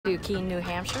to Keene, New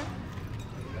Hampshire.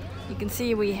 You can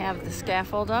see we have the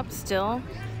scaffold up still,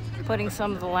 putting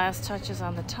some of the last touches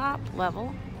on the top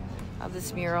level of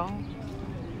this mural.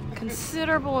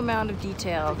 Considerable amount of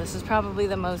detail. This is probably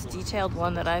the most detailed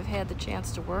one that I've had the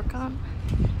chance to work on,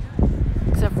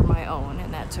 except for my own,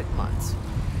 and that took months.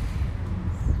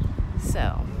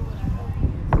 So,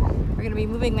 we're going to be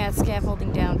moving that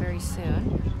scaffolding down very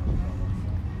soon.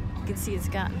 You can see it's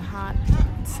gotten hot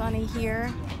and sunny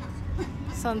here.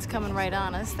 Sun's coming right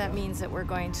on us. That means that we're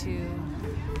going to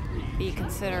be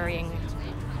considering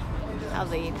how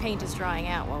the paint is drying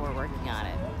out while we're working on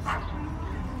it.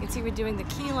 You can see we're doing the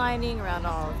key lining around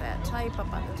all of that type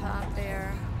up on the top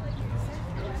there.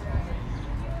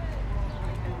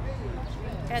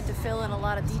 Had to fill in a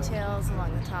lot of details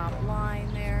along the top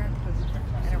line there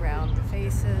and around the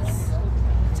faces.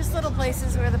 Just little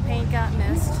places where the paint got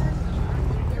missed.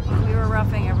 We were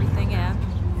roughing everything in.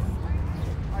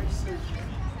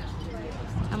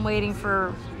 I'm waiting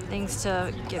for things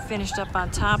to get finished up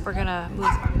on top. We're gonna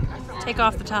take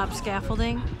off the top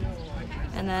scaffolding,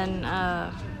 and then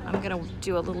I'm gonna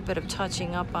do a little bit of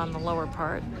touching up on the lower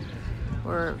part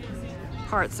where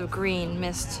parts of green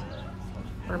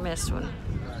were missed when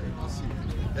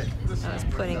I was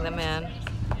putting them in.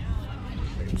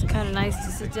 It's kind of nice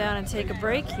to sit down and take a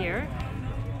break here.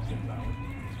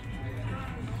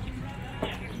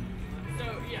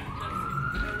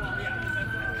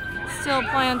 Still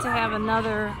plan to have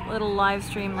another little live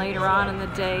stream later on in the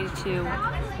day to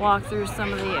walk through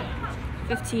some of the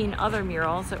 15 other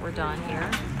murals that were done here,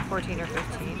 14 or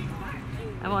 15.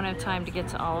 I won't have time to get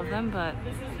to all of them, but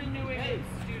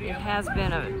it has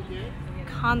been a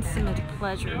consummate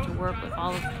pleasure to work with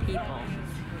all of the people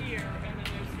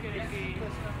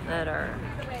that are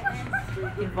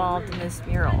involved in this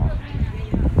mural.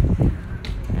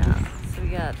 Yeah, so we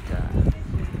got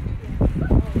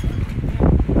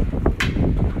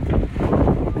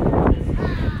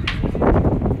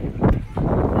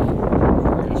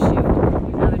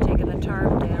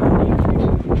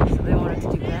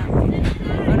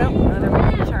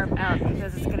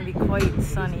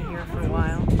sunny here for a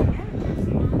while.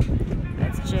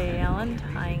 That's Jay Allen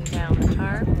tying down the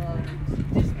tarp.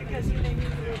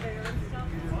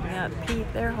 We got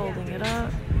Pete there holding it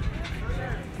up.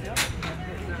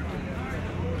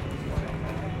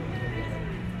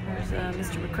 There's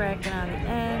Mr. McCracken on the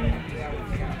end.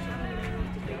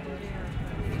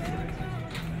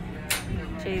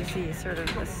 Jay's the sort of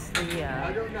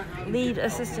the lead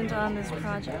assistant on this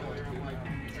project.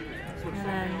 And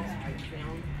then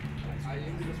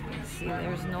see,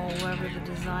 there's Noel Weber, the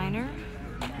designer,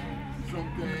 in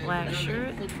the black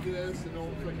shirt.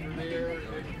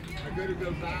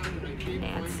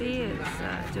 Nancy is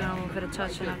doing a little bit of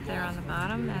touching up there on the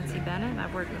bottom. Nancy Bennett,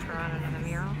 I've worked with her on another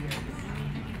mural.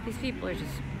 These people are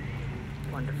just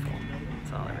wonderful.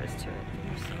 That's all there is to it.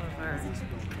 Here's some of our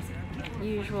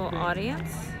usual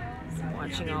audience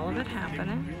watching all of it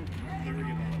happening.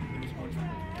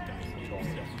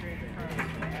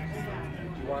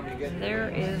 There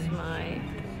is my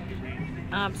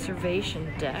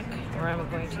observation deck where I'm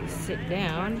going to sit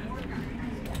down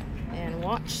and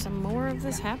watch some more of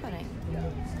this happening.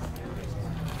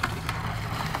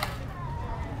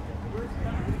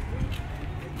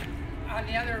 On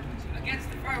the other,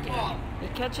 against the far wall. Be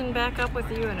catching back up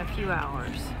with you in a few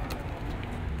hours.